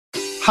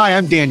Hi,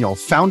 I'm Daniel,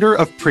 founder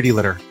of Pretty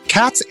Litter.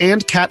 Cats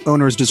and cat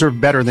owners deserve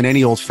better than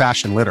any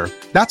old-fashioned litter.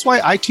 That's why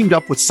I teamed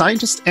up with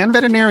scientists and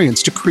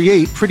veterinarians to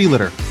create Pretty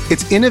Litter.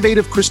 Its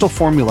innovative crystal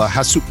formula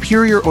has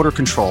superior odor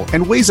control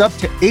and weighs up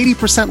to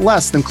 80%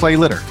 less than clay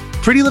litter.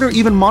 Pretty Litter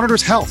even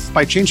monitors health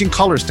by changing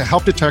colors to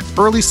help detect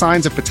early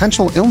signs of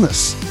potential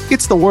illness.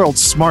 It's the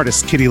world's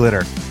smartest kitty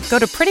litter. Go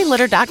to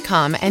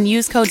prettylitter.com and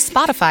use code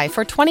SPOTIFY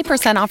for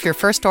 20% off your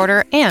first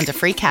order and a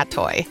free cat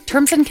toy.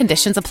 Terms and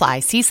conditions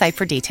apply. See site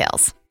for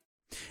details.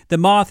 The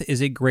Moth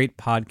is a great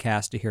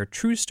podcast to hear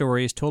true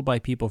stories told by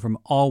people from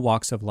all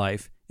walks of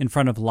life in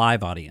front of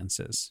live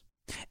audiences.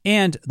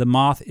 And The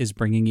Moth is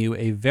bringing you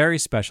a very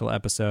special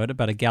episode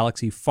about a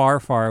galaxy far,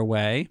 far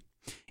away.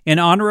 In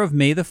honor of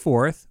May the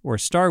 4th, or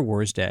Star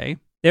Wars Day,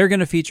 they're going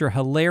to feature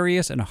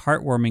hilarious and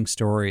heartwarming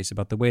stories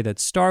about the way that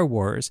Star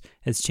Wars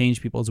has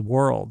changed people's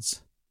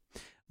worlds.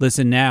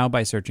 Listen now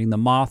by searching The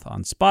Moth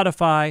on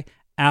Spotify,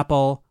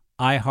 Apple,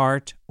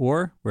 iHeart,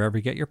 or wherever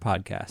you get your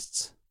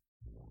podcasts.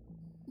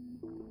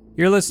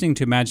 You're listening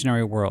to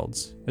Imaginary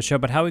Worlds, a show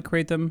about how we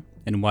create them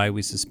and why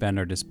we suspend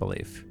our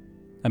disbelief.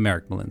 I'm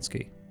Eric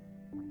Molinsky.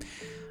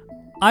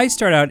 I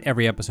start out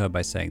every episode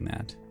by saying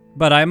that,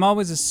 but I'm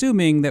always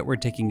assuming that we're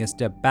taking a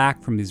step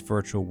back from these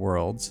virtual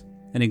worlds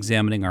and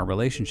examining our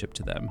relationship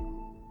to them.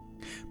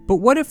 But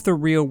what if the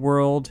real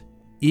world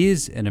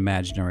is an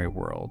imaginary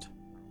world?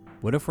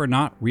 What if we're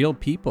not real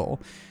people,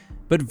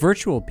 but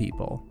virtual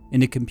people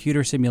in a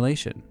computer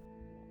simulation?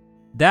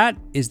 That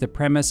is the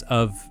premise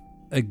of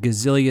a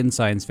gazillion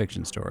science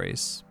fiction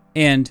stories,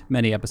 and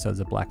many episodes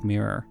of Black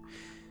Mirror.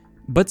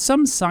 But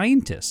some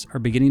scientists are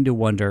beginning to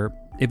wonder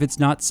if it's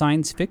not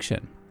science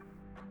fiction.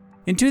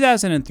 In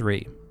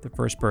 2003, the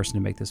first person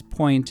to make this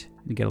point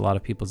and get a lot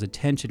of people's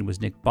attention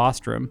was Nick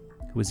Bostrom,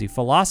 who was a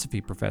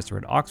philosophy professor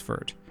at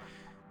Oxford.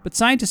 But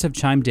scientists have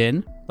chimed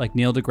in, like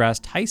Neil deGrasse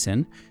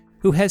Tyson,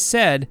 who has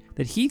said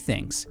that he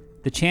thinks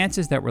the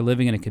chances that we're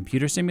living in a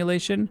computer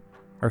simulation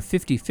are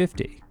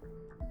 50-50.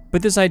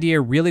 But this idea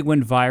really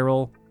went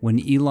viral when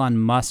Elon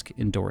Musk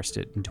endorsed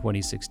it in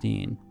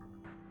 2016.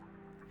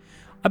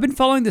 I've been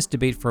following this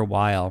debate for a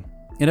while,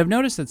 and I've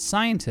noticed that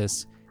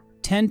scientists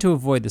tend to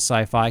avoid the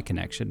sci-fi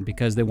connection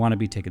because they want to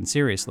be taken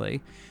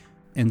seriously,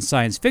 and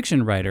science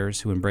fiction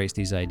writers who embrace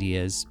these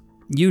ideas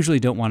usually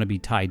don't want to be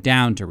tied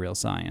down to real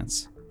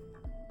science.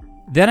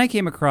 Then I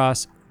came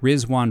across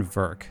Rizwan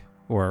Virk,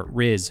 or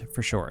Riz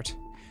for short.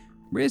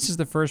 Riz is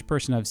the first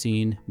person I've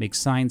seen make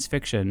science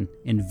fiction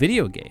in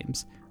video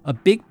games a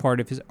big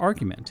part of his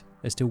argument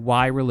as to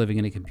why we're living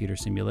in a computer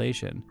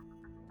simulation.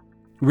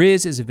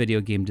 Riz is a video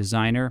game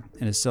designer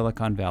and a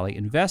Silicon Valley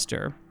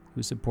investor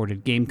who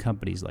supported game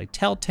companies like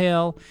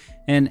Telltale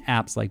and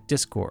apps like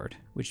Discord,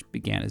 which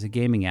began as a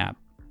gaming app.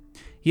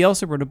 He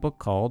also wrote a book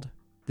called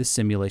The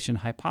Simulation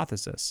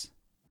Hypothesis.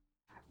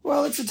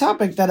 Well, it's a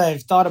topic that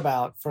I've thought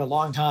about for a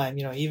long time.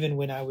 Even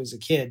when I was a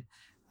kid,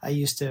 I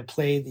used to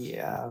play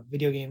the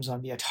video games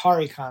on the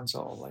Atari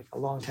console like a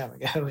long time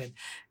ago.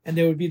 And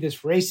there would be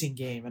this racing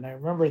game. And I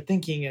remember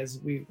thinking as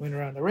we went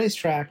around the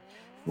racetrack,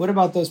 what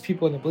about those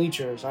people in the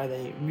bleachers? Are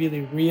they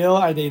really real?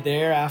 Are they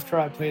there after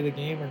I play the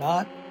game or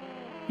not?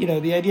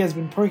 The idea has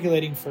been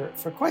percolating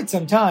for quite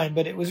some time,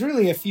 but it was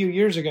really a few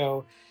years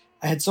ago.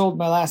 I had sold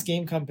my last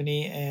game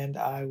company and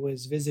I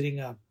was visiting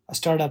a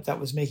startup that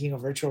was making a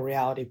virtual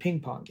reality ping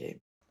pong game.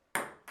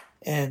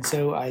 And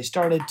so I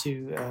started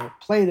to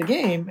play the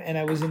game, and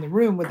I was in the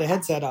room with the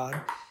headset on.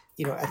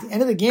 At the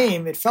end of the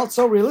game, it felt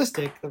so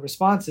realistic, the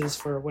responses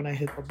for when I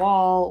hit the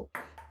ball,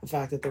 the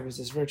fact that there was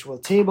this virtual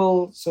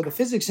table. So the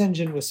physics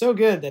engine was so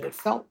good that it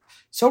felt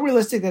so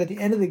realistic that at the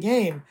end of the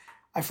game,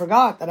 I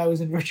forgot that I was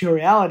in virtual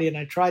reality, and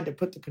I tried to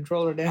put the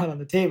controller down on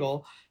the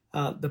table,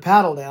 the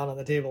paddle down on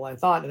the table, I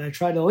thought, and I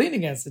tried to lean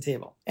against the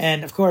table.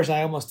 And of course,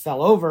 I almost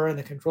fell over, and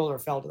the controller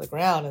fell to the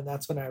ground, and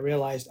that's when I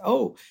realized,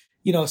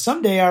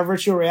 someday our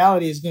virtual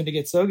reality is going to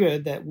get so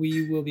good that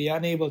we will be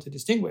unable to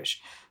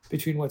distinguish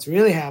between what's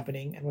really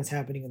happening and what's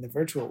happening in the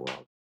virtual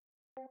world.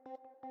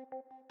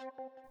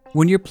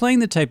 When you're playing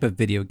the type of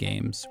video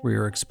games where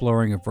you're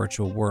exploring a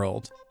virtual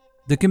world,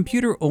 the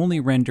computer only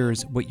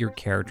renders what your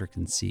character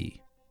can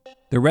see.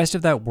 The rest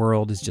of that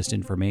world is just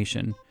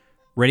information,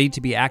 ready to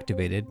be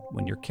activated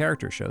when your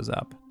character shows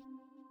up.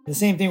 The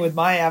same thing with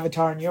my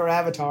avatar and your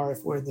avatar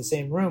if we're in the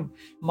same room.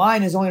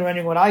 Mine is only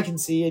rendering what I can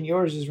see, and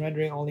yours is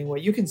rendering only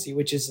what you can see,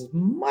 which is a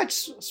much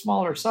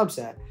smaller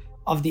subset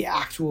of the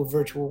actual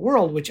virtual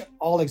world, which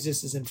all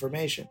exists as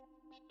information.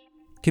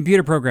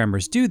 Computer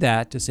programmers do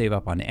that to save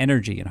up on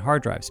energy and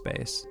hard drive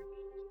space.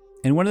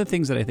 And one of the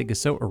things that I think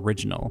is so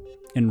original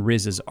in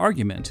Riz's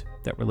argument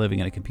that we're living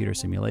in a computer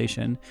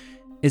simulation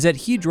is that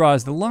he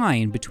draws the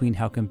line between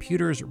how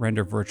computers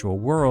render virtual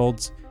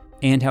worlds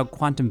and how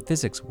quantum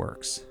physics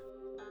works.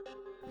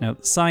 Now,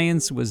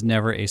 science was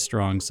never a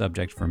strong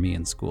subject for me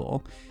in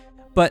school,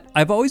 but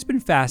I've always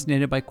been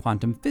fascinated by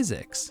quantum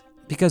physics,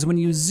 because when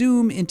you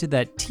zoom into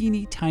that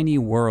teeny tiny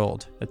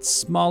world that's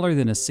smaller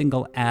than a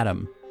single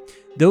atom,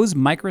 those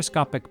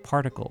microscopic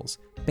particles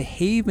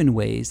behave in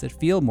ways that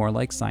feel more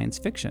like science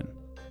fiction.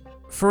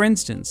 For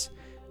instance,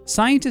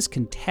 Scientists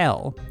can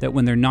tell that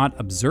when they're not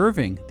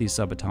observing these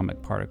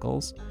subatomic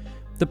particles,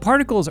 the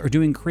particles are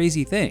doing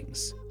crazy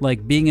things,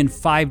 like being in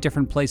 5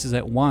 different places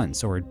at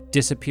once or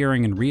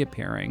disappearing and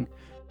reappearing.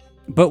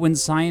 But when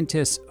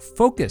scientists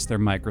focus their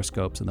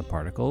microscopes on the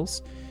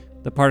particles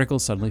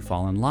suddenly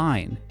fall in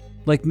line,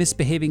 like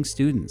misbehaving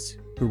students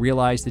who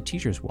realize the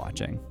teacher's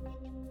watching.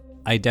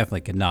 I definitely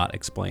cannot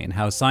explain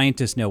how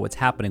scientists know what's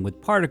happening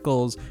with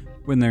particles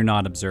when they're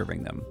not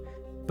observing them.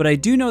 But I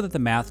do know that the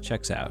math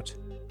checks out,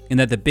 and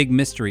that the big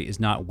mystery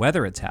is not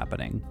whether it's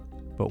happening,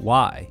 but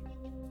why.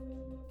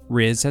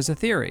 Riz has a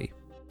theory.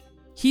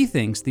 He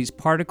thinks these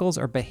particles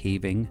are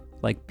behaving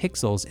like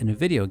pixels in a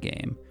video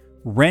game,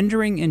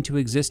 rendering into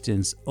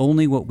existence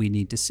only what we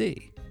need to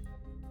see.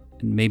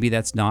 And maybe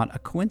that's not a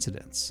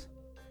coincidence.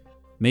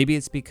 Maybe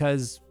it's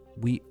because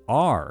we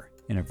are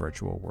in a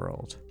virtual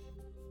world.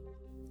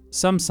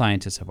 Some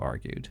scientists have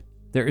argued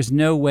there is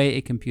no way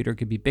a computer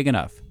could be big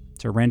enough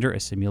to render a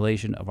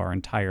simulation of our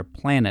entire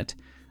planet,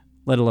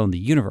 let alone the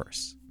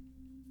universe.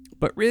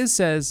 But Riz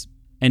says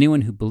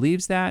anyone who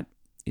believes that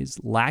is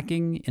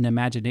lacking in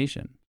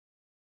imagination.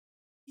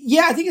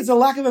 Yeah, I think it's a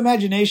lack of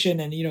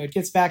imagination. And, it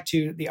gets back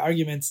to the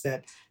arguments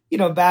that,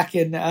 back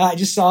in, I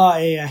just saw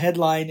a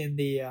headline in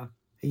the,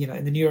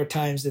 in the New York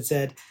Times that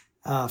said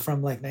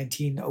from like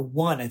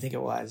 1901, I think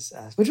it was,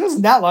 which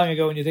wasn't that long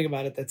ago when you think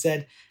about it, that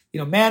said,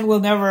 man will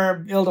never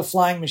build a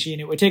flying machine.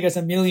 It would take us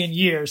 1 million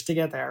years to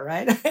get there,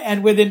 right?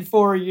 And within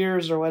 4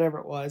 years or whatever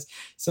it was,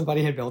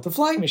 somebody had built a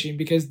flying machine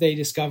because they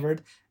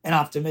discovered an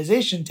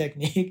optimization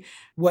technique.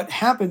 What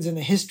happens in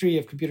the history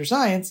of computer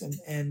science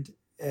and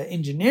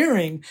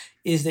engineering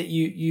is that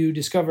you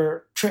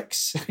discover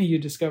tricks, you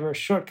discover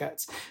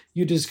shortcuts,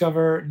 you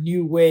discover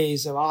new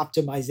ways of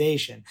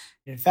optimization.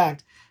 In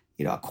fact,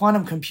 a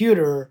quantum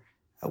computer,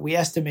 we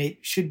estimate,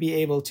 should be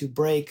able to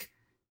break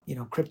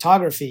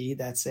cryptography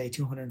that's, say,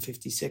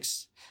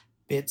 256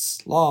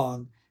 bits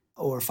long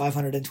or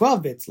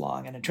 512 bits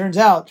long. And it turns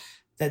out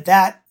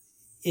that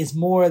is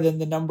more than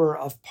the number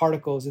of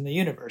particles in the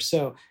universe.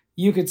 So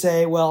you could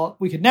say, well,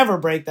 we could never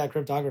break that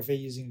cryptography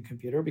using a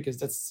computer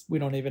because we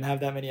don't even have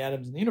that many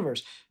atoms in the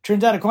universe.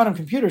 Turns out a quantum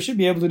computer should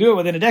be able to do it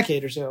within a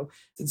decade or so.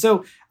 And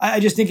so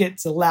I just think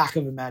it's a lack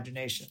of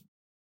imagination.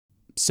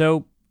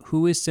 So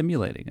who is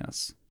simulating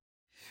us?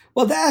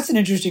 Well, that's an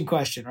interesting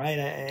question, right?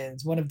 And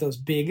it's one of those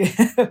big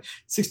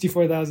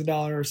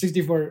 $64,000 or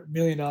 $64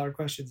 million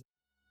questions.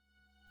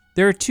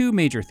 There are 2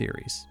 major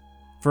theories.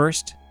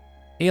 First,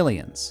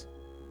 aliens.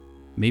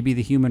 Maybe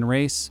the human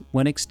race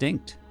went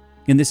extinct.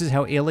 And this is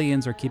how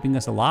aliens are keeping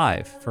us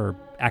alive, for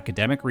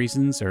academic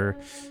reasons or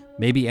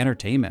maybe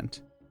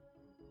entertainment.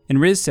 And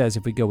Riz says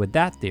if we go with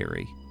that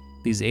theory,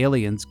 these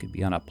aliens could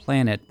be on a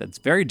planet that's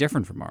very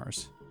different from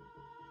ours.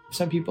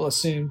 Some people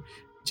assume,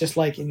 just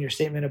like in your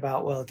statement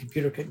about, well, a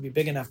computer couldn't be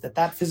big enough,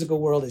 that physical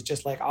world is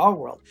just like our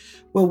world.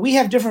 Well, we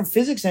have different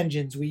physics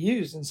engines we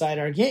use inside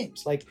our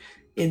games. Like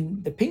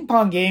in the ping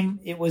pong game,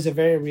 it was a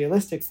very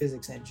realistic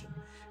physics engine,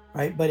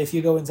 right? But if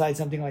you go inside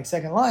something like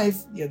Second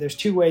Life, there's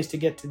 2 ways to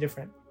get to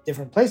different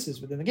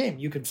places within the game.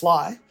 You can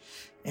fly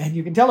and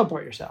you can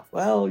teleport yourself.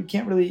 Well, you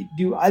can't really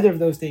do either of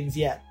those things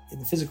yet in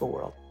the physical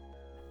world.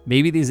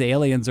 Maybe these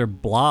aliens are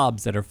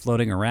blobs that are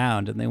floating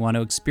around and they want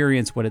to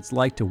experience what it's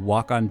like to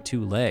walk on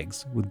 2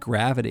 legs with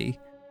gravity.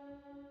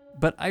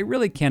 But I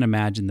really can't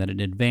imagine that an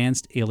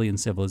advanced alien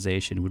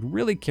civilization would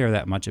really care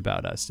that much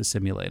about us to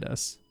simulate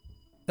us.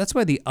 That's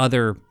why the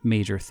other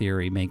major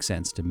theory makes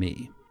sense to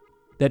me,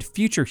 that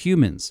future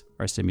humans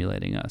are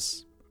simulating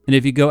us. And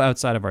if you go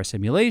outside of our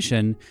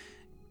simulation,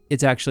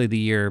 it's actually the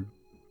year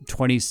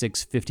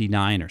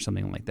 2659 or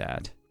something like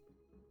that.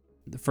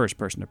 The first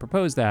person to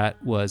propose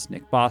that was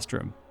Nick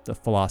Bostrom, the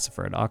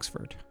philosopher at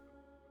Oxford.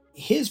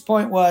 His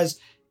point was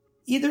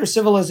either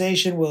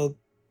civilization will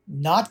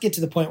not get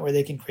to the point where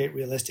they can create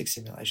realistic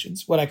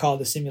simulations, what I call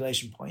the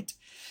simulation point.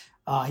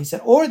 He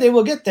said, or they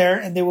will get there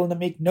and they will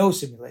make no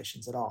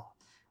simulations at all.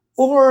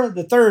 Or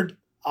the third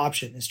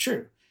option is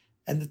true.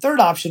 And the third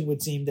option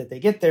would seem that they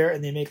get there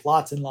and they make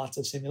lots and lots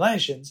of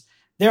simulations.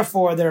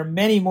 Therefore, there are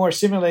many more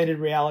simulated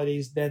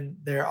realities than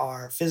there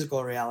are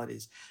physical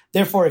realities.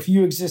 Therefore, if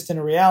you exist in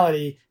a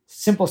reality,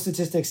 simple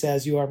statistics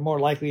says you are more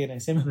likely in a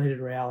simulated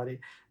reality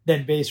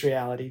than base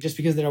reality, just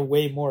because there are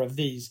way more of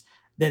these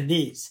than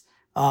these.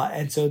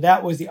 And so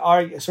that was the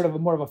sort of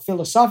more of a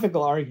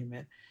philosophical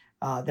argument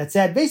that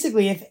said,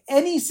 basically, if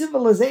any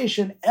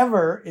civilization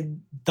ever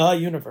in the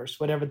universe,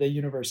 whatever the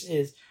universe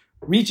is,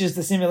 reaches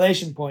the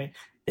simulation point,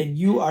 then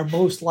you are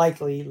most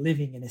likely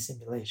living in a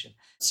simulation.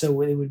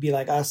 So it would be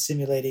like us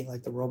simulating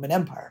like the Roman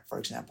Empire, for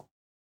example.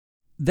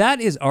 That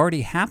is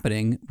already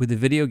happening with the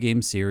video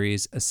game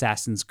series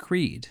Assassin's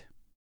Creed.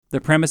 The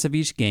premise of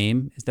each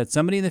game is that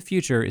somebody in the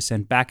future is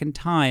sent back in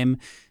time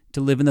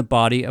to live in the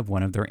body of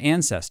one of their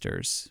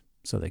ancestors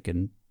so they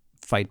can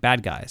fight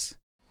bad guys.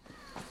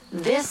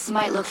 This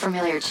might look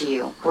familiar to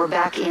you. We're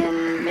back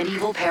in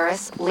medieval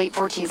Paris, late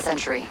 14th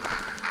century.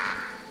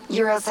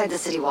 You're outside the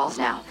city walls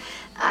now.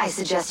 I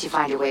suggest you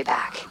find your way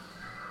back.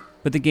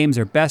 But the games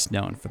are best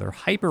known for their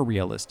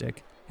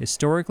hyper-realistic,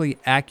 historically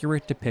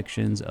accurate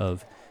depictions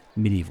of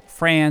medieval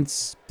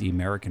France, the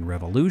American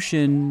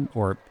Revolution,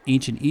 or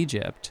ancient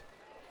Egypt.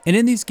 And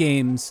in these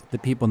games, the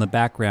people in the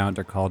background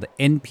are called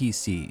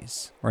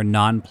NPCs, or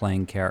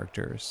non-playing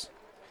characters.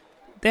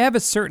 They have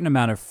a certain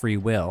amount of free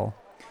will,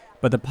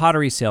 but the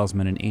pottery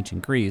salesman in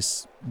ancient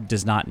Greece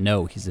does not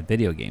know he's a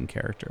video game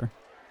character.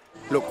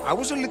 Look, I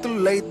was a little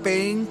late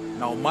paying.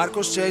 Now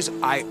Marcos says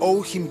I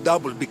owe him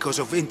double because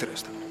of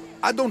interest.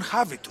 I don't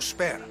have it to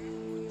spare.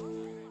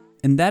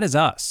 And that is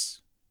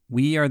us.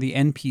 We are the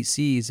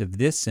NPCs of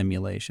this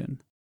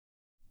simulation.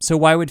 So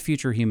why would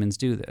future humans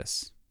do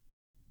this?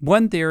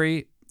 One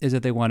theory is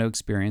that they want to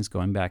experience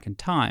going back in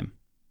time.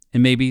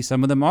 And maybe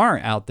some of them are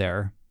out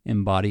there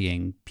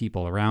embodying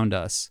people around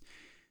us.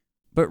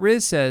 But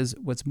Riz says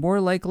what's more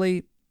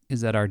likely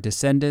is that our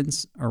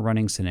descendants are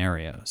running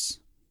scenarios.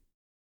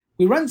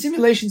 We run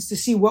simulations to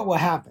see what will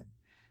happen.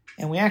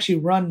 And we actually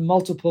run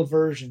multiple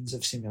versions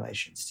of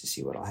simulations to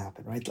see what will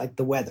happen, right? Like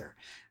the weather,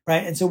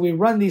 right? And so we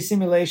run these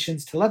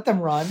simulations to let them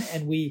run,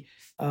 and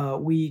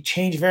we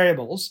change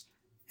variables,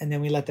 and then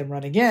we let them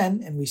run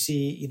again, and we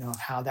see,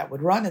 how that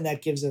would run, and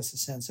that gives us a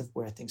sense of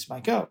where things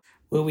might go.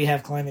 Will we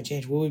have climate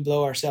change? Will we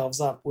blow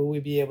ourselves up? Will we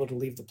be able to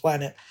leave the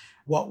planet?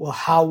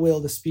 How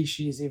will the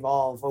species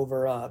evolve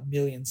over a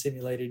million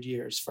simulated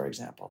years, for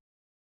example?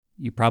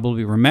 You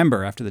probably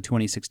remember after the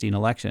 2016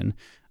 election,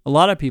 a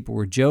lot of people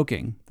were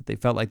joking that they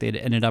felt like they'd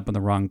ended up on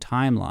the wrong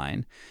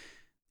timeline.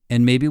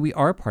 And maybe we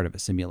are part of a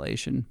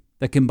simulation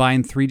that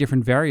combined 3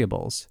 different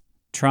variables: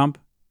 Trump,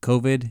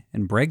 COVID,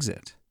 and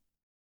Brexit.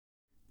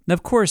 Now,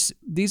 of course,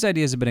 these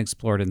ideas have been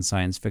explored in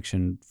science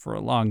fiction for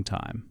a long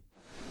time.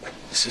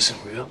 This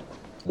isn't real.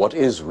 What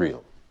is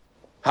real?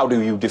 How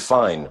do you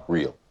define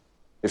real?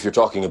 If you're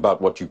talking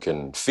about what you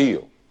can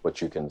feel,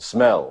 what you can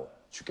smell,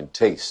 what you can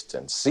taste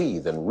and see,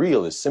 then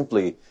real is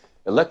simply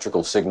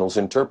electrical signals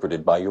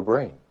interpreted by your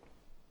brain.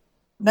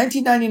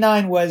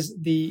 1999 was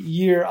the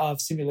year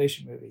of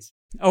simulation movies.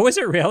 Oh, is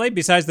it really?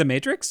 Besides The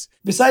Matrix?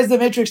 Besides The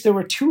Matrix, there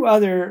were 2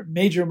 other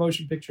major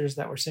motion pictures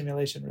that were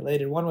simulation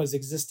related. One was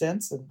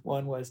Existence, and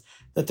one was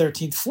The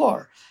 13th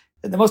Floor.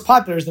 And the most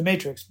popular is The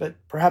Matrix, but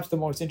perhaps the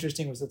most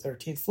interesting was The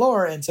 13th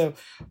Floor. And so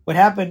what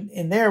happened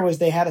in there was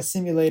they had a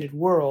simulated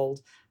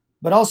world,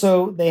 but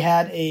also they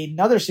had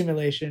another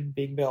simulation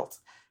being built.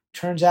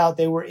 Turns out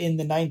they were in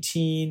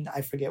the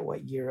I forget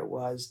what year it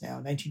was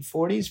now,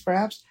 1940s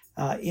perhaps,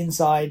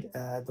 inside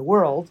the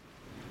world.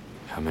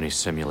 How many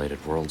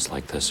simulated worlds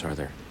like this are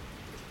there?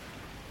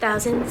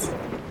 Thousands.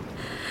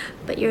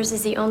 But yours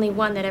is the only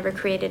one that ever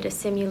created a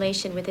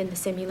simulation within the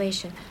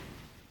simulation.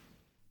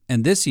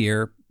 And this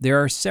year,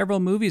 there are several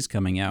movies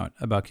coming out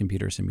about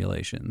computer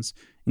simulations,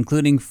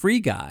 including Free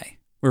Guy,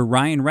 where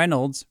Ryan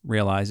Reynolds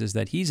realizes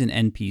that he's an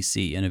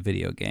NPC in a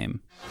video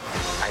game.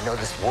 I know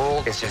this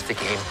world is just a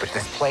game, but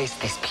this place,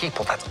 these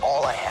people, that's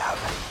all I have.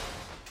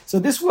 So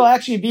this will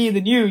actually be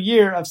the new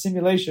year of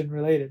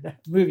simulation-related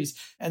movies.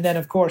 And then,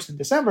 of course, in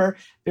December,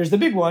 there's the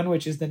big one,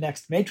 which is the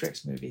next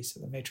Matrix movie. So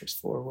the Matrix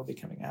 4 will be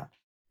coming out.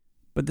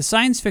 But the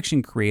science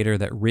fiction creator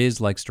that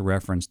Riz likes to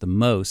reference the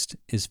most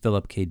is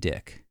Philip K.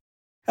 Dick.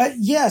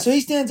 So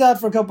he stands out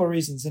for a couple of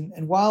reasons.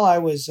 And while I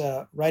was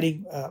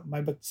writing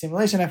my book,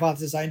 Simulation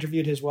Hypothesis, I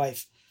interviewed his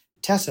wife,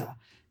 Tessa.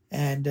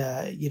 And,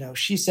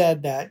 she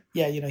said that,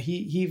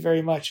 he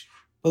very much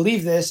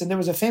believed this. And there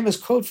was a famous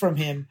quote from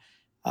him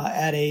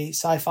at a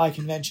sci-fi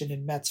convention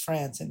in Metz,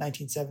 France in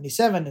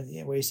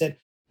 1977, where he said,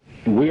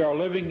 "We are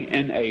living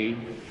in a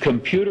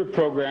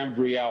computer-programmed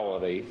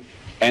reality,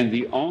 and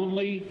the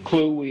only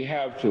clue we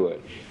have to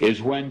it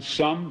is when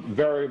some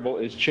variable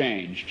is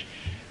changed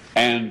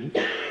and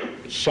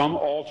some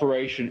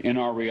alteration in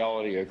our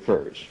reality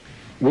occurs.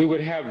 We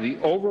would have the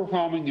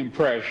overwhelming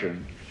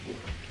impression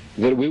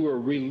that we were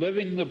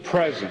reliving the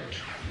present,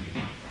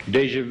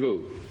 déjà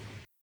vu."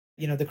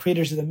 The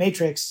creators of The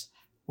Matrix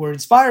were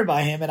inspired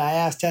by him. And I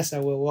asked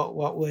Tessa, well,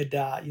 what would,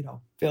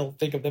 Phil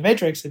think of The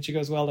Matrix? And she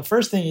goes, well, the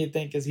first thing he'd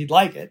think is he'd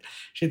like it.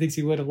 She thinks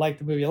he would have liked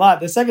the movie a lot.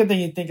 The second thing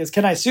he'd think is,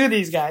 can I sue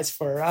these guys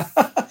for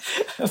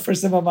for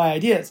some of my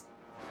ideas?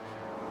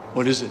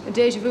 What is it? A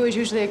déjà vu is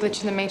usually a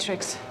glitch in the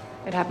Matrix.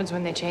 It happens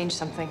when they change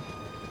something.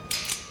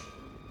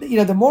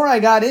 The more I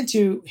got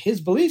into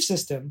his belief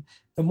system,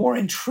 the more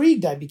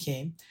intrigued I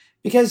became,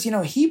 because,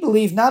 he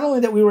believed not only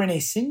that we were in a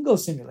single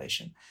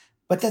simulation,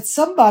 but that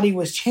somebody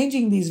was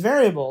changing these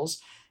variables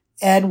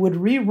and would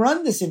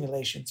rerun the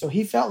simulation. So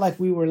he felt like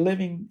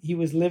he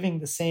was living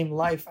the same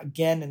life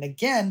again and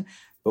again,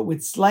 but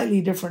with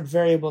slightly different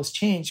variables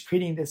changed,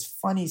 creating this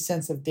funny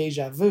sense of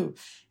déjà vu.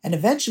 And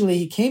eventually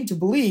he came to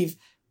believe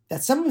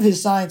that some of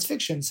his science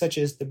fiction, such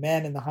as The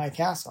Man in the High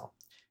Castle,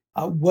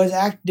 was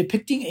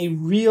depicting a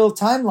real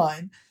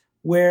timeline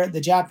where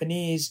the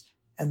Japanese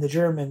and the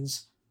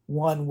Germans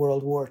won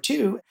World War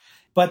II,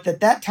 but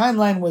that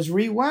timeline was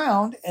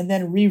rewound and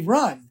then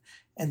rerun.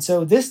 And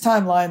so this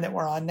timeline that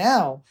we're on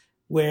now,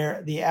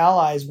 where the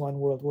Allies won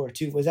World War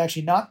II, was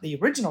actually not the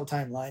original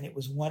timeline. It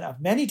was one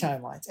of many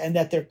timelines, and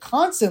that they're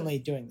constantly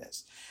doing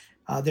this.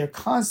 They're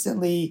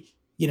constantly,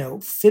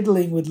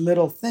 fiddling with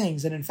little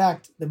things. And in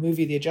fact, the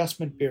movie The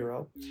Adjustment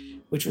Bureau,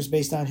 which was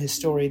based on his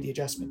story, The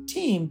Adjustment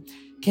Team,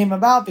 came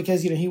about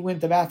because, he went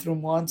to the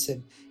bathroom once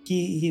and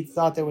he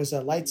thought there was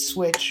a light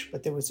switch,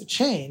 but there was a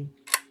chain.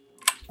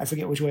 I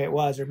forget which way it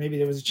was, or maybe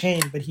there was a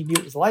chain, but he knew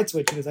it was a light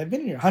switch because I've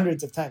been here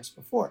hundreds of times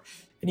before.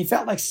 And he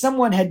felt like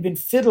someone had been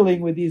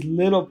fiddling with these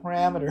little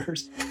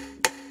parameters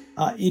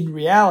in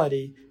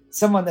reality,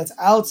 someone that's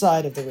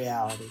outside of the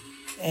reality.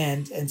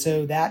 And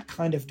so that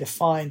kind of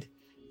defined,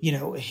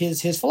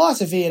 his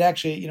philosophy. And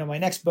actually, my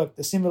next book,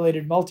 The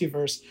Simulated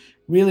Multiverse,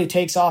 really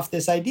takes off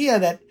this idea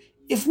that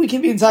if we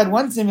can be inside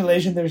one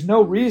simulation, there's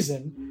no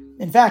reason.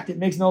 In fact, it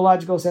makes no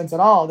logical sense at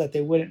all that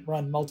they wouldn't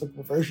run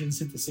multiple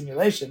versions of the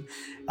simulation.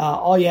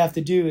 All you have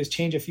to do is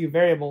change a few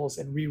variables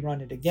and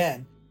rerun it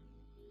again.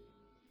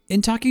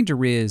 In talking to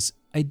Riz,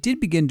 I did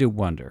begin to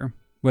wonder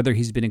whether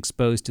he's been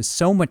exposed to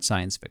so much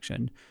science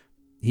fiction,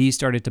 he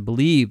started to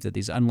believe that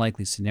these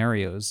unlikely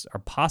scenarios are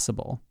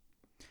possible.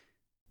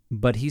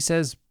 But he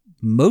says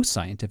most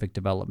scientific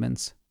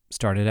developments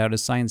started out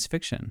as science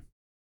fiction.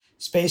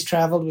 Space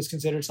travel was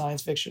considered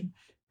science fiction,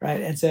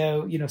 right? And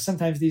so,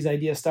 sometimes these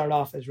ideas start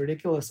off as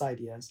ridiculous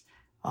ideas,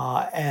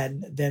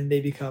 and then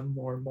they become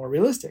more and more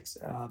realistic.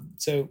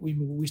 So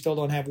we still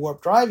don't have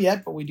warp drive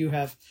yet, but we do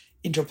have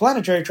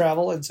interplanetary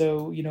travel. And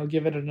so,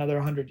 give it another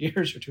 100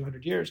 years or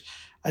 200 years,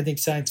 I think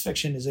science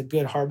fiction is a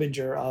good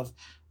harbinger of,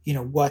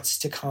 what's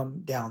to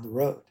come down the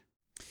road.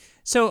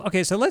 So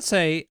let's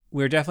say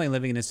we're definitely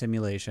living in a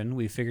simulation.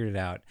 We figured it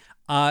out.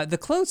 The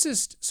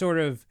closest sort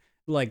of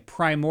like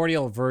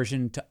primordial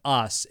version to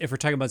us, if we're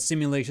talking about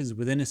simulations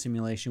within a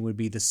simulation, would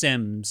be The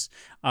Sims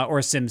or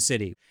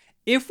SimCity.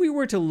 If we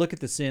were to look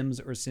at The Sims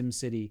or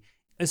SimCity,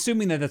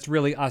 assuming that that's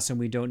really us and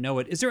we don't know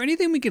it, is there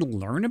anything we can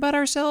learn about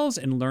ourselves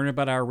and learn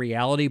about our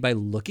reality by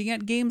looking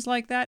at games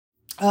like that?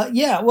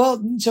 Yeah,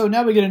 well, so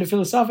now we get into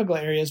philosophical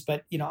areas,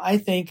 but, I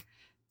think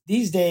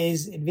these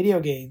days in video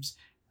games,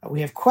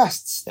 we have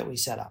quests that we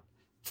set up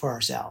for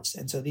ourselves.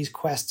 And so these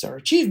quests are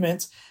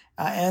achievements,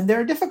 and there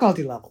are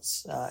difficulty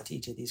levels to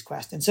each of these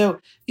quests. And so,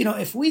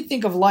 if we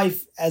think of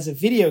life as a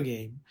video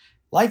game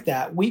like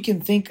that, we can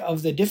think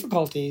of the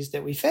difficulties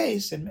that we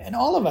face. And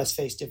all of us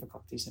face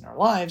difficulties in our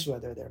lives,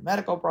 whether they're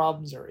medical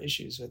problems or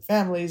issues with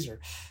families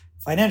or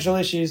financial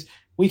issues.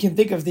 We can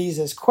think of these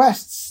as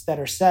quests that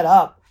are set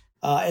up.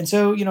 And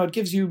so, it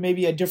gives you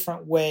maybe a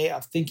different way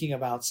of thinking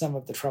about some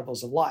of the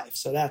troubles of life.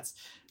 So that's,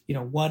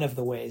 one of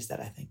the ways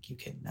that I think you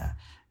can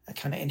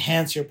kind of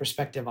enhance your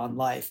perspective on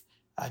life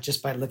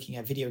just by looking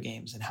at video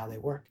games and how they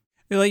work.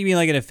 You mean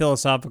like in a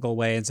philosophical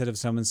way, instead of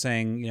someone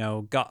saying,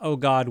 God, oh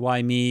God,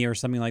 why me? Or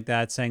something like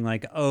that, saying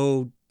like,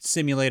 oh,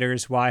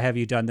 simulators, why have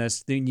you done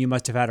this? You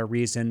must have had a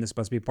reason. This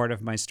must be part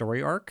of my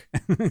story arc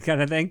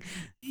kind of thing.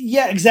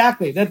 Yeah,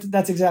 exactly.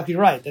 That's exactly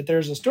right. That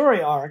there's a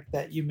story arc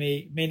that you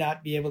may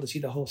not be able to see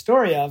the whole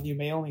story of. You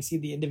may only see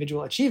the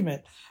individual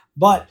achievement,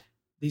 but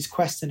these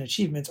quests and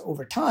achievements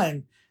over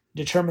time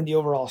determine the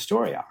overall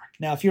story arc.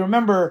 Now, if you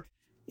remember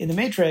in The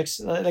Matrix,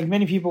 like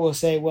many people will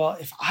say, well,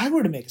 if I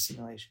were to make a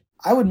simulation,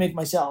 I would make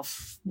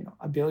myself,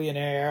 a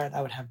billionaire, and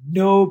I would have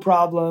no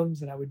problems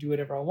and I would do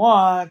whatever I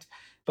want.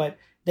 But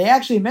they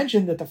actually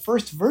mentioned that the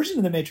first version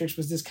of The Matrix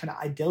was this kind of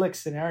idyllic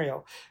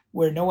scenario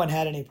where no one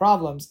had any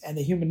problems and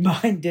the human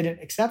mind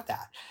didn't accept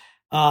that.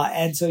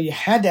 And so you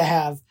had to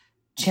have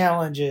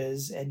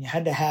challenges and you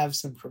had to have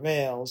some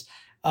travails,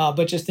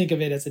 but just think of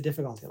it as a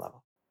difficulty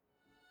level.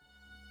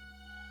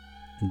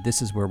 And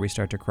this is where we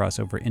start to cross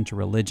over into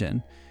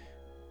religion.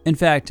 In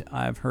fact,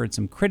 I've heard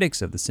some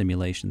critics of the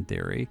simulation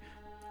theory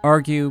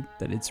argue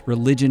that it's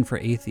religion for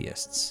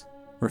atheists,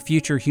 where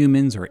future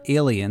humans or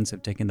aliens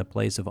have taken the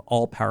place of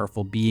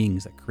all-powerful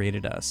beings that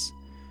created us.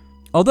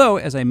 Although,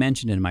 as I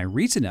mentioned in my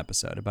recent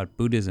episode about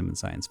Buddhism and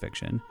science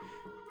fiction,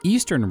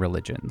 Eastern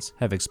religions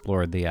have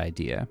explored the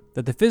idea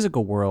that the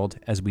physical world,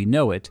 as we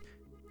know it,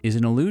 is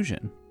an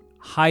illusion,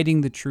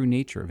 hiding the true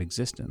nature of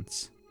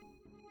existence.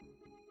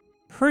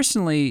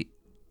 Personally,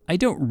 I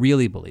don't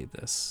really believe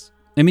this.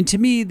 I mean, to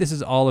me, this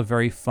is all a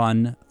very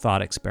fun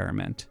thought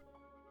experiment.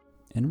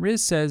 And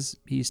Riz says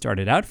he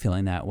started out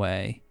feeling that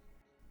way,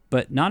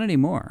 but not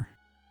anymore.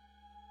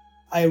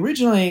 I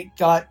originally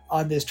got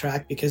on this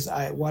track because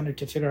I wanted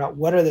to figure out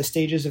what are the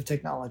stages of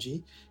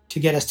technology to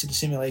get us to the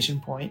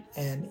simulation point.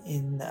 And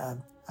in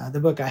the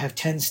book, I have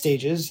 10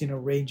 stages,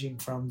 ranging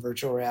from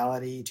virtual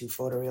reality to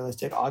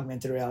photorealistic,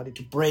 augmented reality,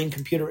 to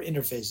brain-computer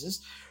interfaces,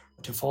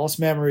 to false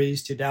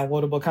memories, to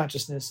downloadable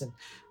consciousness. And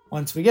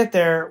once we get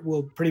there,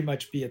 we'll pretty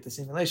much be at the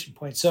simulation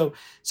point. So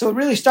it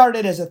really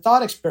started as a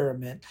thought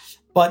experiment.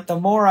 But the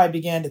more I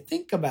began to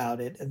think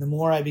about it and the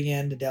more I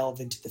began to delve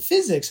into the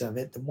physics of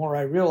it, the more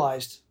I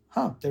realized,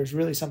 there's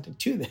really something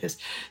to this.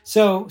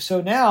 So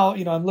now,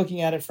 I'm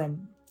looking at it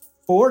from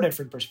 4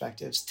 different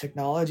perspectives: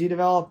 technology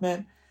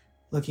development,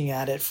 looking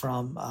at it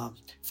from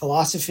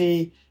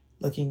philosophy,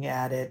 looking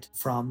at it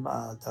from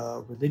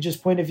the religious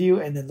point of view,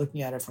 and then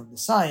looking at it from the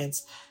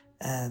science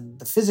and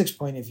the physics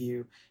point of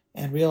view,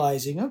 and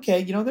realizing,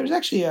 okay, there's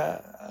actually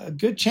a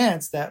good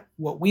chance that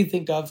what we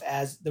think of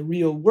as the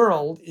real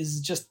world is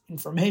just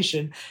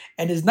information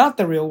and is not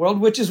the real world,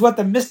 which is what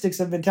the mystics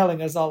have been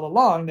telling us all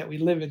along, that we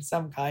live in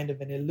some kind of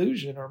an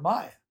illusion or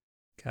Maya.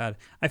 God,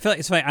 I feel like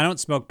it's funny. I don't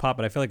smoke pot,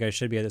 but I feel like I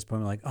should be at this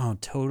point. I'm like, oh,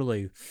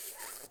 totally.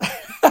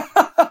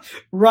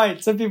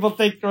 Right. Some people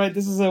think, right,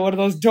 this is one of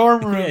those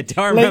dorm room, late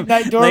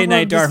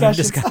night dorm room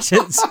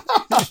discussions.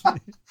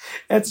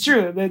 That's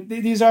true.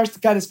 These are the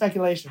kind of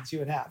speculations you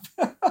would have.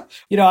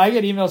 I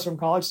get emails from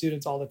college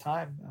students all the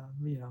time.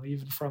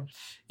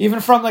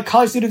 Even from like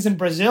college students in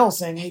Brazil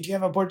saying, "Hey, do you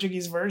have a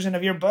Portuguese version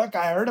of your book?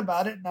 I heard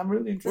about it, and I'm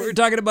really intrigued." We were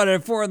talking about it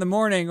at 4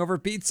 a.m. over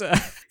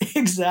pizza.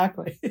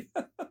 Exactly.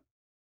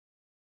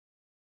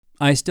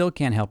 I still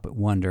can't help but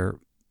wonder,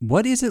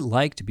 what is it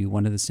like to be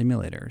one of the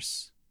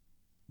simulators?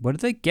 What do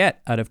they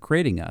get out of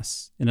creating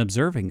us and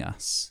observing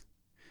us?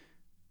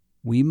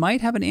 We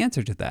might have an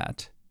answer to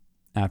that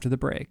after the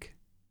break.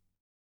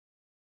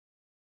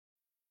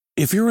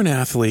 If you're an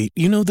athlete,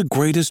 you know the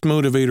greatest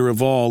motivator of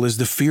all is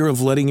the fear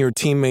of letting your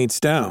teammates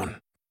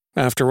down.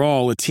 After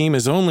all, a team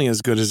is only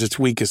as good as its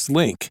weakest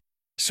link.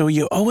 So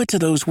you owe it to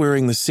those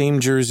wearing the same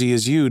jersey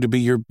as you to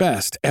be your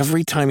best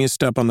every time you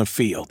step on the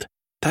field.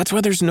 That's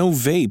why there's no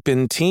vape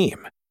in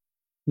team.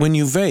 When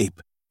you vape,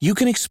 you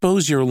can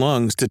expose your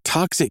lungs to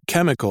toxic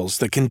chemicals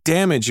that can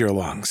damage your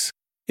lungs.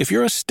 If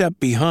you're a step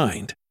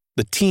behind,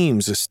 the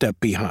team's a step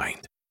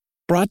behind.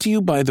 Brought to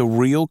you by The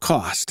Real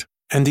Cost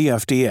and the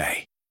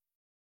FDA.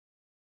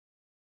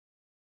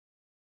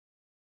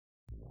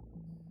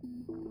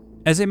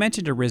 As I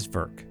mentioned to Riz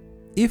Verk,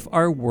 if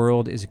our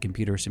world is a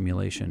computer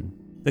simulation,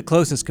 the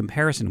closest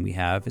comparison we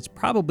have is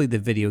probably the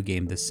video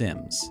game The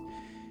Sims.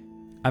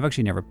 I've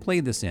actually never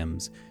played The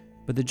Sims,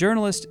 but the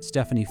journalist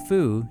Stephanie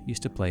Fu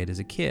used to play it as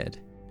a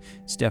kid.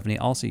 Stephanie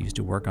also used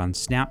to work on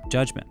Snap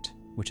Judgment,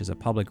 which is a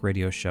public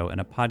radio show and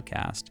a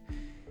podcast.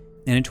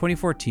 And in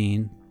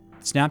 2014,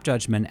 Snap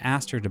Judgment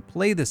asked her to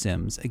play The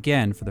Sims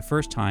again for the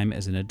first time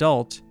as an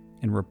adult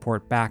and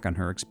report back on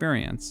her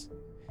experience.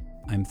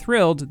 I'm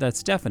thrilled that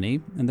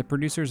Stephanie and the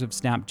producers of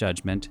Snap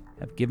Judgment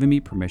have given me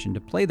permission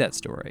to play that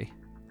story.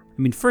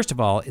 I mean, first of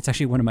all, it's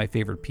actually one of my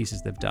favorite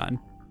pieces they've done.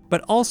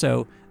 But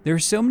also, there are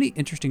so many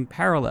interesting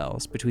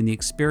parallels between the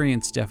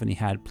experience Stephanie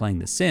had playing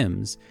The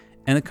Sims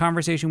and the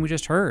conversation we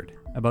just heard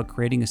about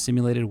creating a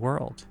simulated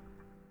world.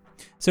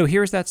 So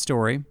here's that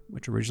story,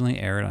 which originally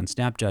aired on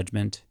Snap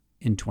Judgment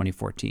in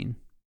 2014.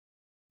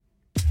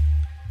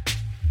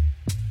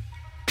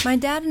 My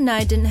dad and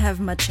I didn't have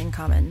much in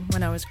common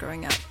when I was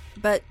growing up,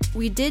 but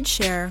we did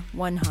share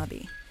one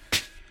hobby: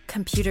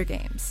 computer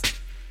games.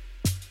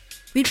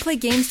 We'd play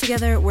games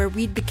together where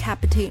we'd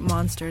decapitate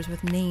monsters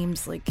with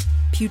names like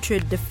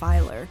Putrid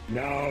Defiler.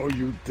 Now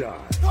you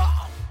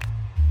die.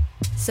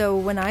 So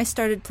when I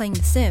started playing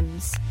The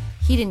Sims,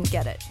 he didn't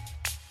get it.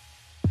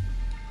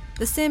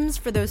 The Sims,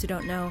 for those who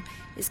don't know,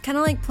 is kind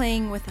of like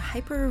playing with a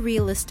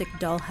hyper-realistic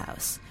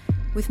dollhouse,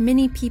 with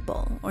mini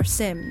people, or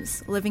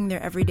Sims, living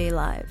their everyday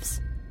lives.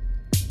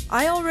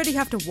 I already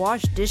have to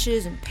wash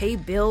dishes and pay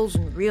bills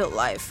in real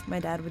life, my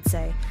dad would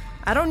say.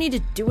 I don't need to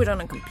do it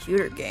on a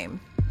computer game.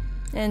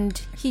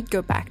 And he'd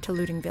go back to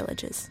looting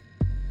villages.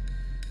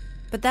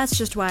 But that's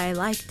just why I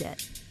liked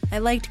it. I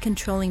liked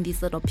controlling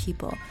these little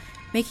people,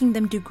 making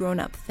them do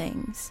grown-up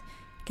things,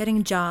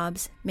 getting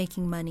jobs,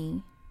 making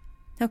money.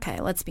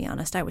 Okay, let's be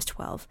honest, I was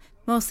 12.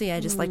 Mostly I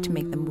just liked to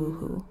make them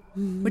woohoo,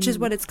 which is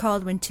what it's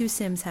called when two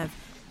Sims have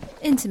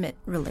intimate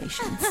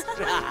relations.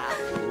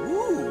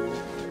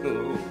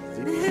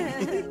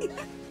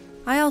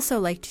 I also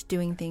liked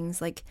doing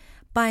things like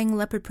buying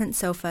leopard print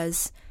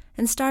sofas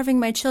and starving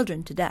my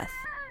children to death.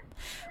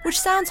 Which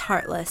sounds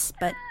heartless,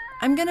 but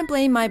I'm gonna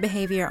blame my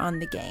behavior on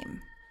the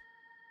game.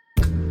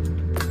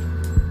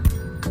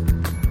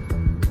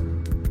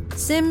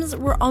 Sims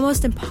were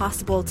almost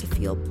impossible to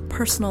feel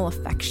personal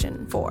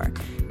affection for.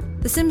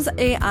 The Sims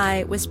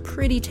AI was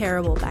pretty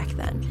terrible back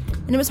then,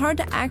 and it was hard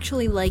to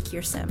actually like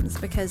your Sims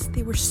because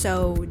they were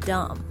so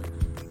dumb.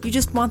 You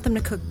just want them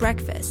to cook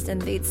breakfast,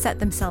 and they'd set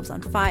themselves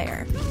on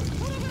fire.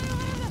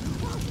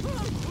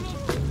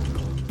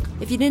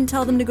 If you didn't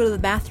tell them to go to the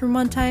bathroom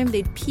on time,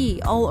 they'd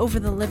pee all over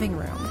the living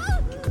room.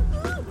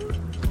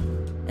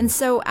 And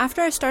so,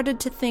 after I started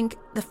to think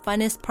the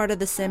funnest part of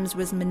The Sims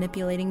was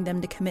manipulating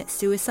them to commit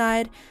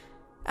suicide,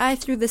 I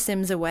threw The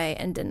Sims away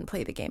and didn't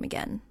play the game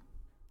again.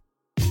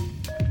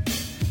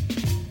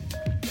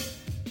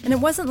 And it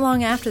wasn't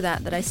long after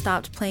that I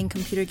stopped playing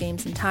computer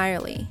games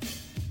entirely.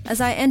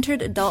 As I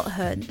entered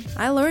adulthood,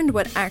 I learned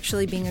what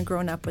actually being a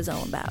grown-up was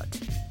all about.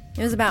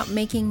 It was about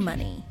making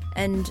money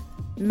and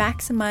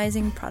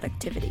maximizing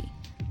productivity.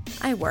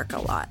 I work a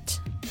lot.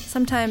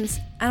 Sometimes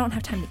I don't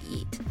have time to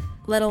eat,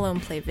 let alone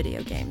play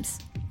video games.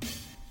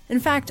 In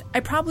fact, I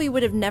probably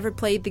would have never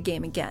played the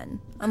game again,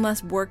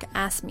 unless work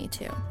asked me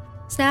to.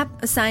 Snap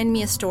assigned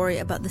me a story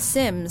about The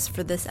Sims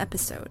for this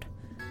episode.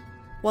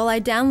 While I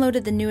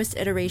downloaded the newest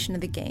iteration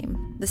of the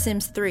game, The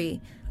Sims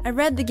 3, I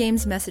read the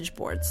game's message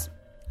boards.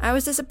 I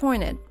was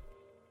disappointed.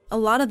 A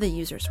lot of the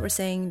users were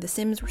saying The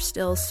Sims were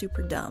still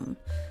super dumb.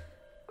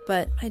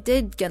 But I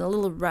did get a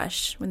little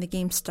rush when the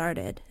game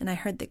started and I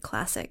heard the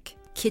classic,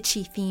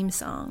 kitschy theme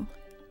song.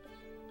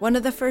 One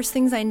of the first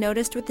things I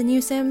noticed with the new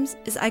Sims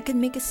is I could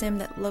make a Sim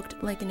that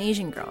looked like an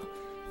Asian girl.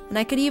 and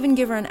I could even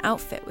give her an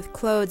outfit with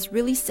clothes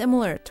really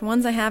similar to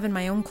ones I have in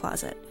my own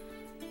closet.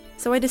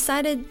 So I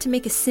decided to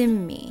make a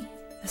Sim me,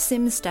 a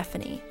Sim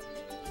Stephanie.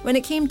 When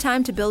it came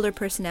time to build her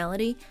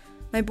personality,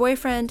 my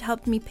boyfriend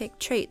helped me pick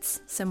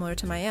traits similar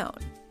to my own.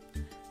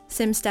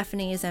 Sim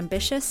Stephanie is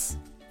ambitious,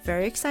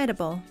 very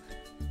excitable,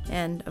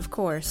 and, of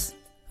course,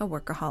 a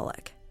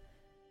workaholic.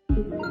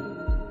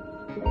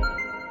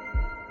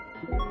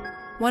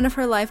 One of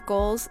her life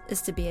goals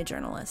is to be a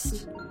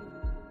journalist.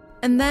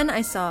 And then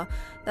I saw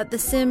that the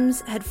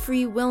Sims had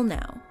free will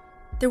now.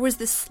 There was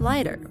this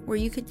slider where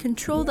you could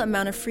control the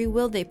amount of free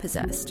will they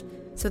possessed,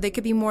 so they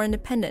could be more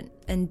independent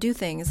and do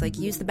things like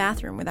use the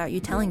bathroom without you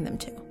telling them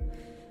to.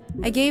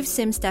 I gave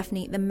Sim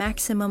Stephanie the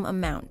maximum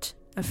amount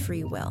of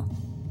free will.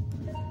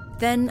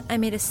 Then I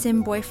made a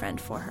Sim boyfriend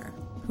for her,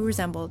 who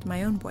resembled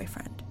my own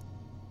boyfriend.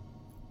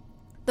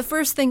 The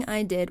first thing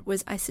I did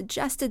was I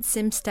suggested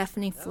Sim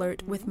Stephanie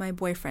flirt with my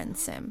boyfriend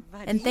Sim,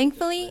 and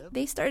thankfully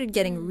they started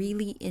getting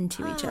really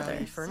into each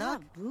other.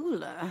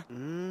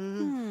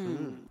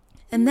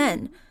 And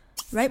then,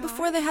 right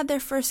before they had their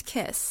first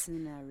kiss,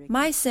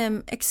 my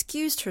Sim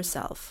excused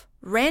herself,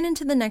 ran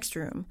into the next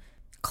room,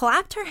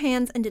 clapped her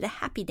hands and did a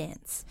happy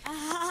dance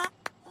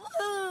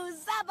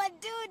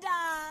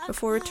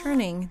before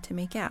returning to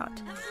make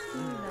out.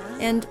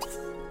 And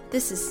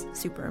this is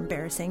super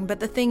embarrassing,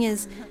 but the thing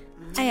is,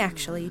 I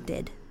actually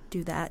did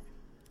do that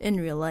in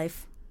real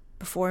life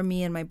before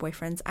me and my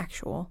boyfriend's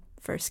actual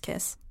first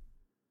kiss.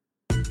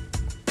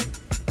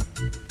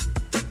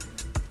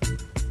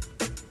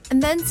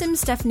 And then Sim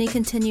Stephanie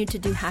continued to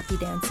do happy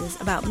dances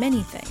about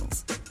many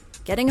things.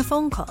 Getting a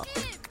phone call,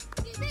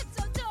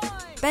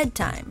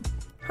 bedtime,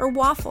 her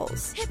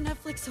waffles.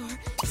 Hypnoflixor,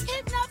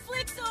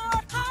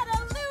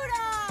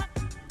 hallelujah!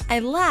 I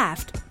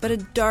laughed, but a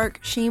dark,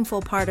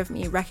 shameful part of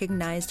me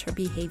recognized her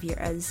behavior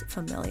as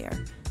familiar.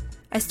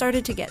 I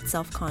started to get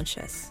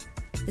self-conscious.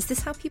 Is this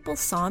how people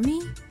saw me?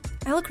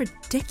 I look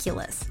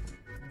ridiculous.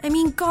 I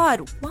mean,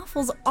 God,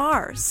 waffles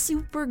are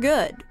super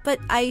good, but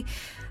I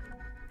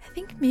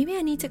think maybe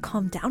I need to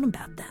calm down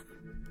about them.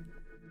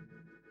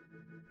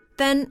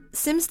 Then,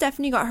 Sim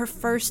Stephanie got her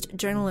first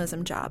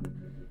journalism job.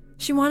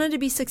 She wanted to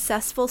be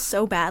successful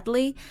so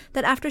badly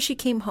that after she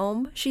came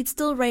home, she'd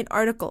still write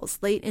articles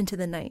late into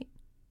the night.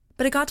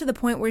 But it got to the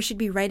point where she'd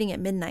be writing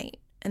at midnight,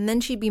 and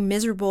then she'd be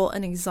miserable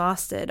and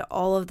exhausted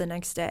all of the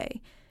next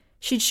day.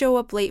 She'd show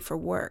up late for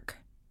work.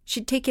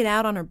 She'd take it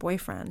out on her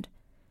boyfriend.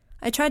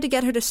 I tried to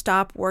get her to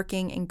stop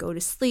working and go to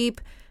sleep,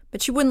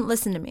 but she wouldn't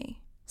listen to me.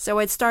 So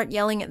I'd start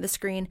yelling at the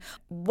screen,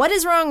 "What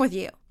is wrong with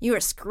you? You are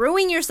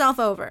screwing yourself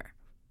over."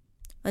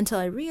 Until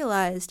I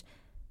realized,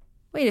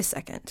 wait a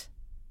second,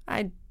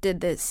 I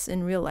did this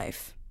in real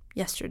life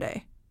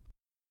yesterday.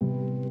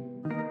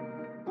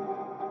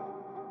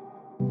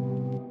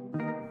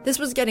 This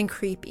was getting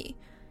creepy,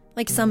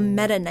 like some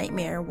meta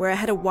nightmare where I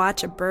had to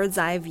watch a bird's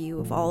eye view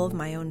of all of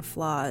my own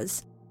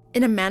flaws.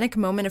 In a manic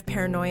moment of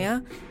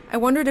paranoia, I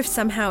wondered if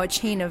somehow a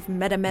chain of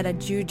meta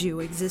juju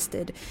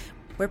existed,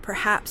 where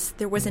perhaps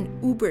there was an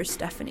Uber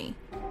Stephanie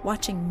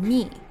watching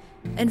me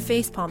and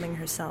facepalming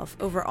herself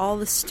over all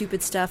the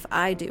stupid stuff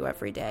I do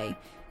every day,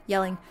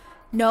 yelling,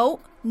 "No,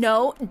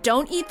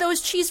 don't eat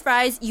those cheese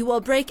fries, you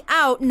will break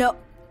out, no."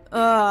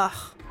 Ugh.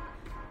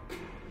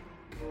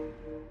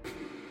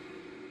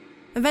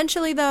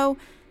 Eventually, though,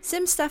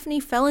 Sim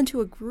Stephanie fell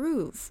into a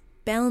groove,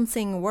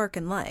 balancing work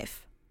and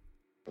life.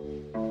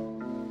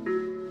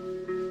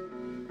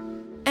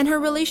 And her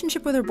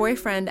relationship with her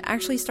boyfriend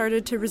actually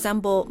started to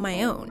resemble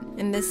my own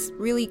in this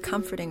really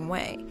comforting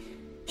way.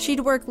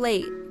 She'd work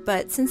late,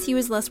 but since he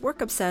was less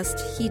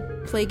work-obsessed, he'd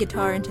play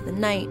guitar into the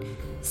night,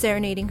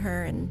 serenading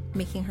her and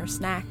making her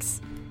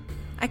snacks.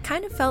 I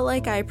kind of felt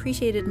like I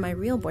appreciated my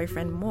real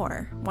boyfriend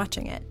more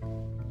watching it.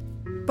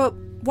 But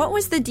what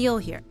was the deal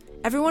here?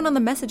 Everyone on the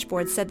message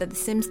board said that The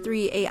Sims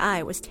 3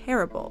 AI was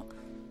terrible.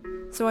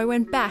 So I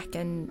went back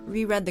and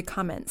reread the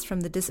comments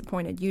from the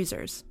disappointed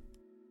users.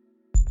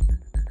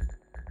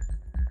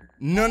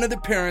 None of the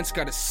parents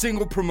got a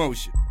single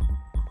promotion.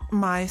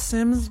 My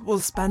Sims will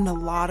spend a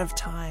lot of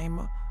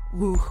time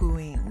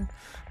woohooing,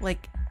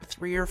 like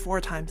 3 or 4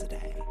 times a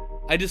day.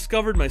 I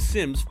discovered my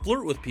Sims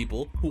flirt with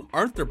people who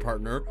aren't their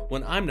partner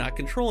when I'm not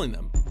controlling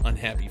them.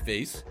 Unhappy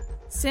face.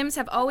 Sims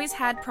have always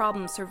had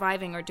problems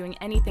surviving or doing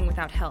anything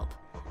without help.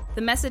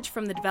 The message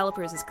from the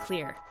developers is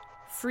clear.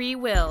 Free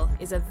will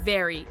is a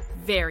very,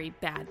 very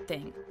bad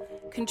thing.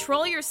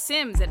 Control your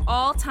Sims at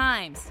all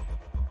times.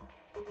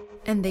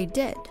 And they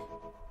did.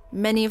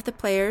 Many of the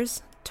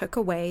players took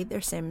away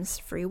their Sims'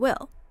 free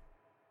will.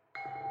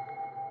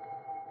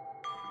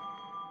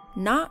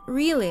 Not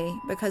really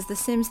because The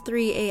Sims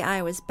 3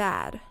 AI was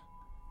bad,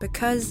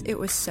 because it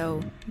was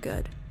so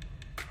good.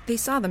 They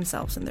saw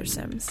themselves in their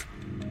Sims,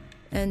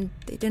 and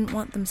they didn't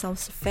want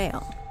themselves to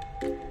fail.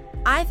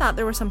 I thought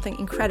there was something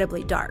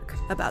incredibly dark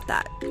about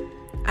that.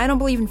 I don't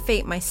believe in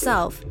fate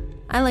myself.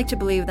 I like to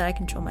believe that I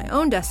control my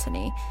own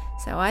destiny,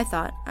 so I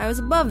thought I was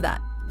above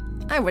that.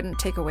 I wouldn't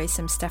take away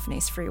Sim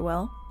Stephanie's free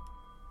will.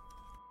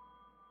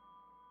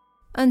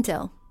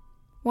 Until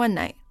one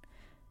night,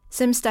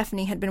 Sim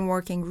Stephanie had been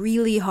working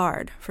really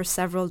hard for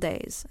several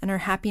days, and her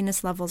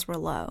happiness levels were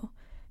low.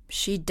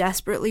 She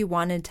desperately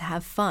wanted to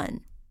have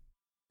fun.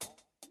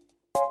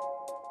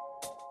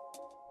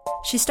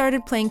 She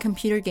started playing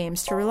computer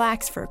games to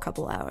relax for a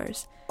couple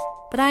hours.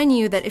 But I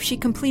knew that if she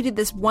completed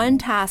this one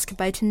task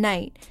by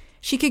tonight,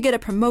 she could get a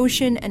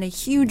promotion and a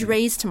huge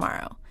raise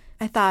tomorrow.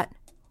 I thought,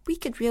 we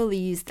could really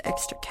use the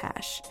extra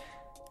cash.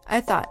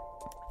 I thought,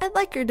 I'd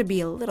like her to be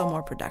a little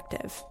more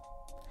productive.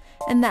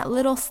 And that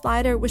little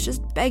slider was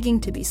just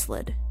begging to be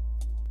slid.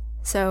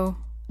 So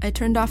I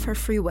turned off her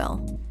free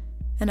will,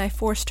 and I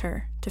forced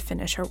her to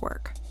finish her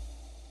work.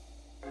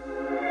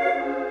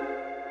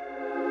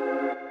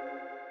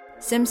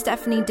 Sim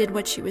Stephanie did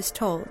what she was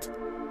told,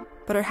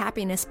 but her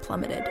happiness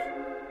plummeted.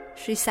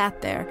 She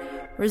sat there,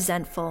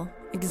 resentful,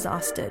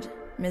 exhausted,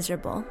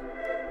 miserable.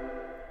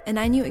 And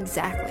I knew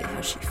exactly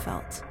how she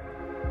felt.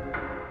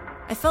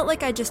 I felt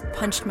like I just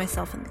punched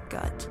myself in the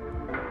gut.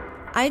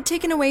 I had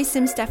taken away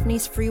Sim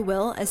Stephanie's free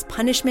will as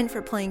punishment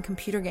for playing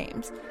computer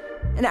games,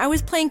 and I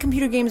was playing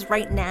computer games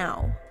right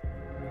now.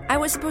 I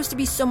was supposed to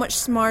be so much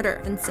smarter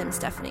than Sim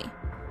Stephanie.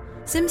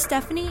 Sim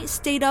Stephanie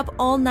stayed up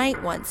all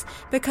night once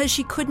because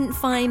she couldn't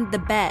find the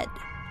bed.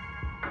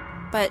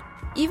 But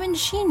even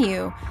she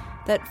knew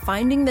that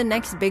finding the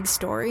next big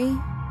story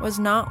was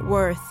not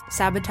worth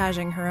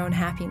sabotaging her own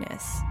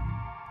happiness.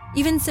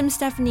 Even Sim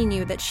Stephanie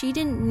knew that she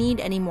didn't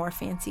need any more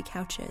fancy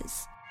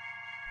couches.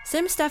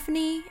 Sim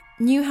Stephanie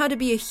knew how to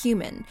be a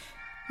human,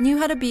 knew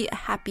how to be a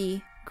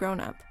happy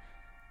grown-up,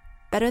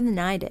 better than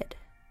I did.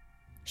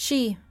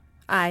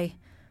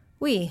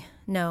 We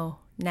know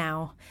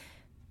now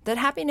that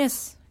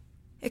happiness,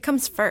 it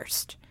comes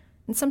first,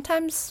 and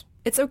sometimes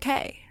it's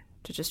okay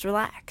to just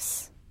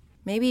relax,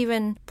 maybe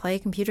even play a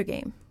computer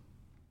game.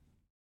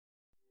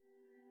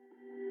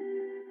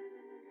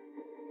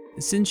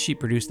 Since she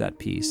produced that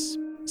piece,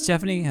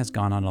 Stephanie has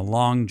gone on a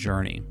long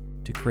journey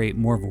to create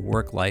more of a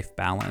work-life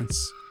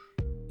balance.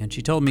 And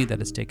she told me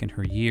that it's taken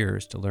her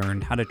years to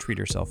learn how to treat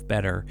herself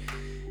better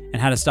and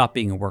how to stop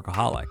being a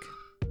workaholic.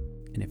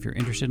 And if you're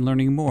interested in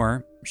learning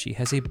more, she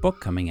has a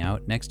book coming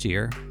out next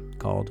year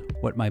called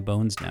What My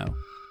Bones Know.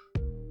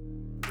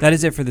 That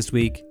is it for this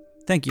week.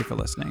 Thank you for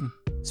listening.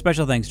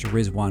 Special thanks to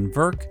Rizwan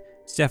Virk,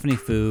 Stephanie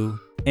Fu,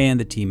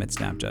 and the team at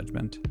Snap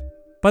Judgment.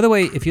 By the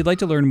way, if you'd like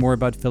to learn more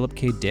about Philip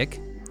K.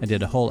 Dick, I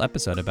did a whole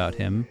episode about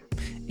him,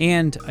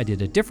 and I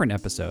did a different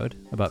episode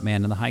about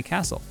Man in the High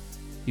Castle.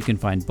 You can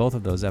find both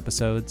of those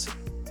episodes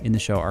in the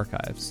show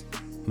archives.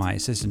 My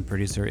assistant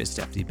producer is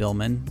Stephanie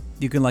Billman.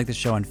 You can like the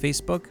show on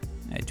Facebook.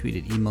 I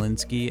tweeted E.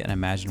 Malinsky and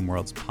Imagine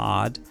Worlds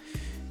Pod.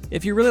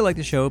 If you really like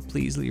the show,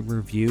 please leave a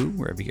review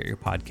wherever you get your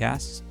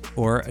podcasts,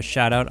 or a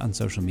shout out on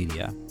social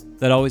media.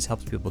 That always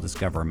helps people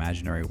discover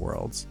imaginary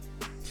worlds.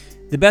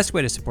 The best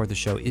way to support the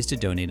show is to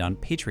donate on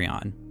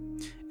Patreon.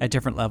 At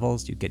different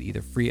levels, you get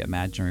either free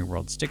Imaginary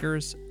World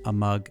stickers, a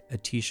mug, a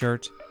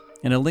t-shirt,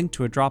 and a link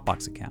to a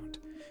Dropbox account,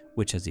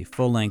 which has the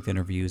full-length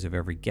interviews of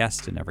every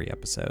guest in every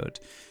episode.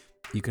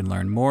 You can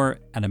learn more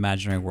at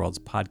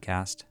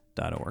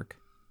imaginaryworldspodcast.org.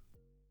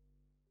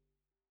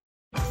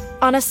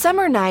 On a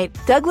summer night,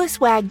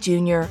 Douglas Wag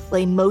Jr.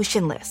 lay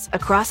motionless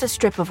across a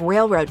strip of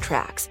railroad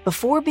tracks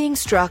before being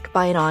struck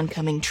by an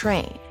oncoming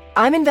train.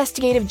 I'm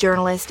investigative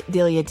journalist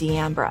Delia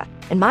D'Ambra,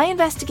 and my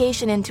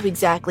investigation into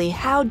exactly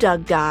how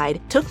Doug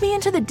died took me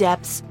into the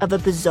depths of a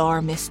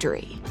bizarre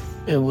mystery.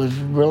 It was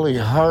really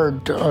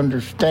hard to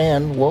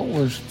understand what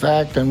was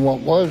fact and what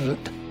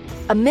wasn't.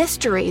 A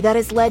mystery that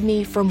has led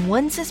me from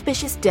one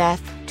suspicious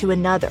death to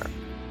another.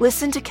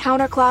 Listen to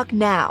Counterclock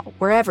now,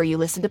 wherever you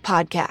listen to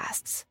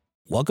podcasts.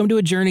 Welcome to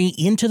a journey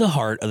into the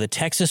heart of the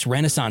Texas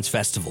Renaissance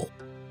Festival,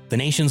 the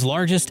nation's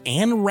largest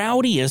and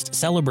rowdiest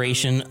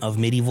celebration of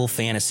medieval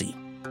fantasy.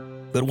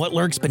 But what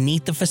lurks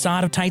beneath the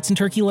facade of tights and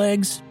turkey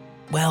legs?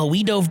 Well,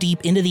 we dove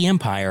deep into the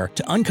empire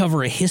to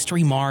uncover a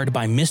history marred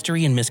by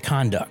mystery and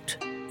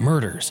misconduct,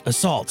 murders,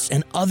 assaults,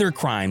 and other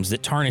crimes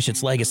that tarnish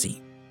its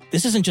legacy.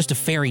 This isn't just a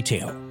fairy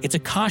tale, it's a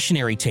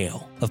cautionary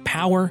tale of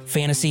power,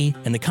 fantasy,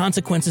 and the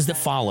consequences that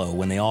follow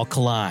when they all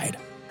collide.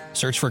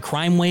 Search for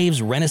Crime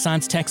Waves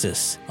Renaissance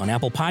Texas on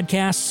Apple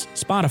Podcasts,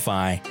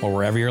 Spotify, or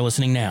wherever you're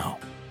listening now.